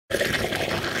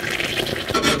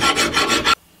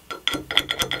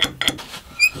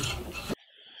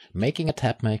Making a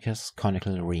tap maker's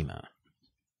conical reamer.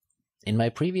 In my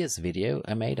previous video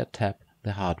I made a tap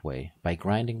the hard way by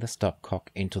grinding the stopcock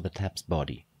into the tap's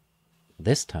body.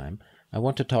 This time I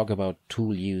want to talk about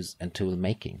tool use and tool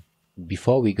making.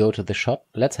 Before we go to the shop,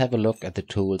 let's have a look at the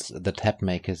tools the tap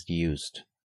makers used.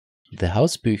 The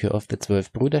Hausbücher of the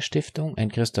Zwölf-Brüder-Stiftung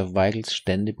and Christoph Weigel's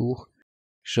Ständebuch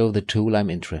show the tool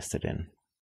I'm interested in.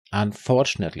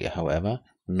 Unfortunately, however,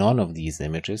 none of these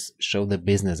images show the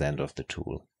business end of the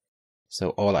tool.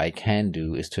 So all I can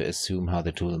do is to assume how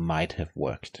the tool might have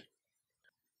worked.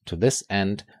 To this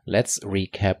end, let's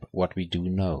recap what we do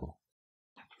know.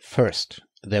 First,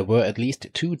 there were at least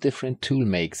 2 different tool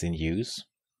makes in use.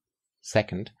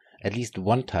 Second, at least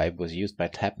one type was used by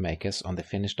tap makers on the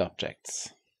finished objects.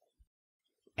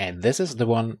 And this is the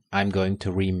one I'm going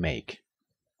to remake.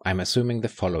 I'm assuming the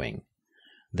following.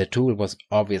 The tool was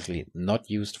obviously not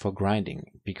used for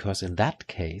grinding, because in that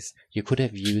case you could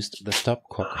have used the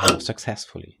stopcock more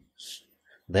successfully.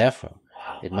 Therefore,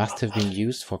 it must have been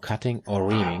used for cutting or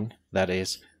reaming, that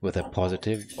is, with a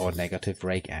positive or negative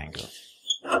rake angle.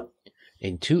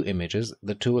 In 2 images,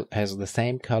 the tool has the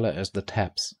same color as the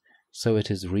taps, so it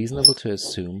is reasonable to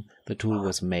assume the tool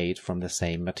was made from the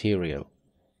same material.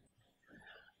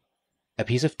 A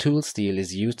piece of tool steel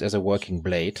is used as a working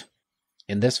blade.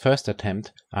 In this first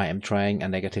attempt, I am trying a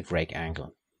negative rake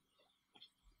angle.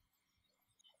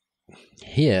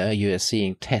 Here you are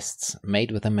seeing tests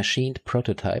made with a machined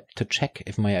prototype to check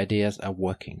if my ideas are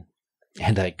working.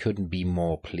 And I couldn't be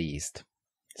more pleased.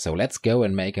 So let's go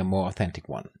and make a more authentic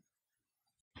one.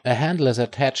 A handle is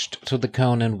attached to the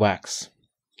cone in wax.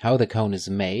 How the cone is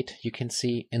made you can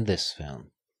see in this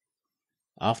film.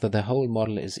 After the whole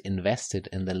model is invested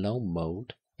in the loam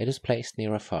mold, it is placed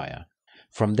near a fire.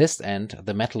 From this end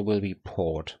the metal will be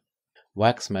poured.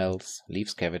 Wax melts,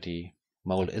 leaves cavity,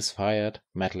 mold is fired,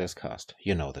 metal is cast.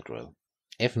 You know the drill.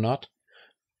 If not,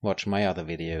 watch my other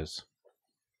videos.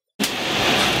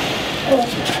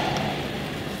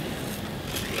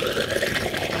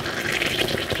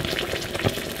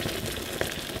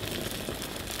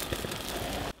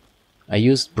 I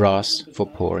used brass for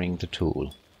pouring the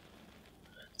tool.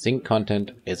 Zinc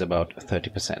content is about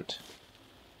 30%.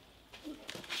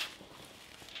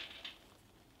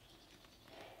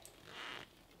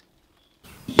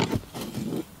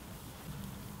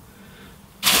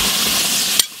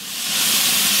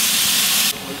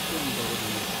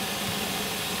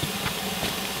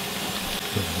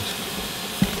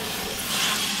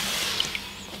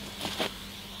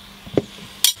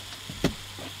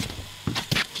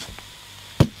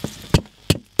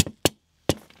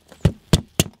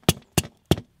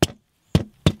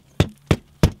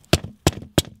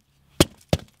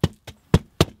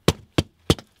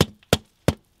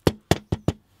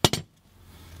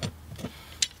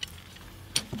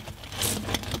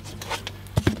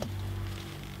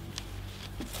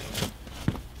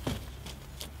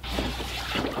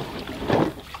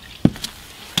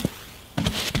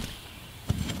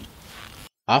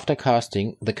 After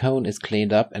casting, the cone is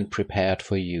cleaned up and prepared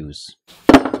for use.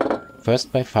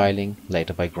 First by filing,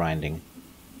 later by grinding.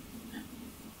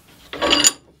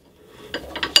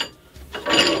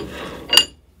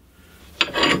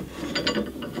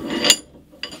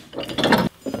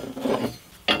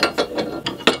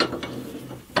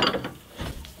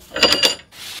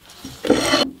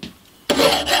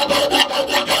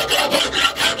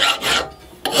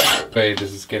 Wait,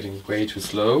 this is getting way too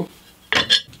slow.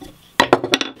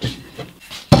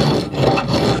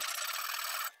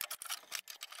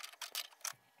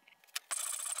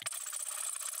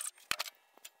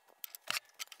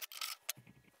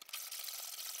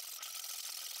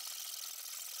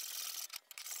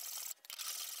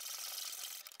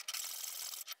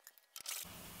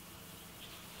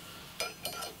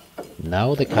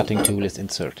 Now the cutting tool is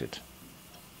inserted.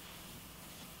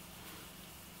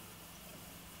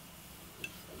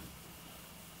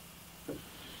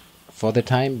 For the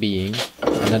time being,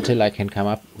 and until I can come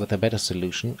up with a better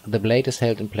solution, the blade is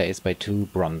held in place by 2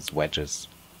 bronze wedges.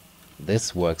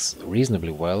 This works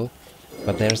reasonably well,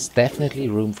 but there's definitely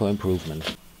room for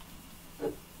improvement.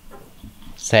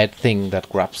 Sad thing that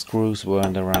grub screws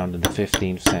weren't around in the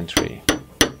 15th century.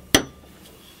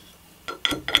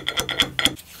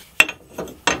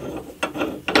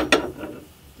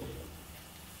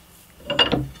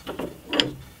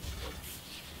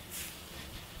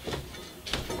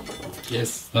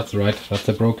 Yes, that's right, that's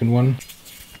the broken one.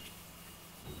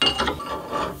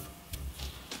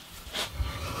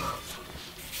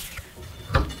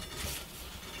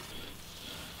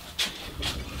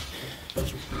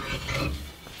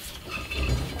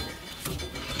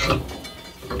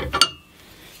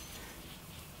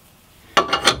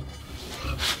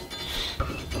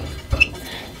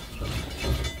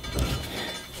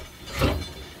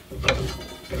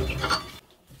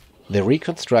 The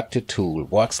reconstructed tool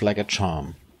works like a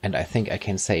charm, and I think I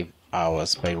can save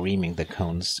hours by reaming the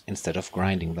cones instead of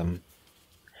grinding them.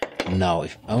 Now,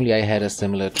 if only I had a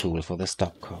similar tool for the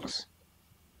stopcocks.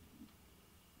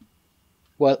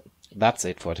 Well, that's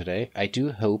it for today. I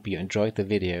do hope you enjoyed the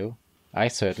video. I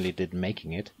certainly did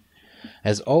making it.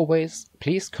 As always,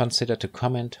 please consider to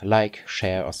comment, like,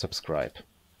 share or subscribe.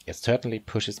 It certainly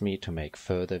pushes me to make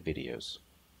further videos.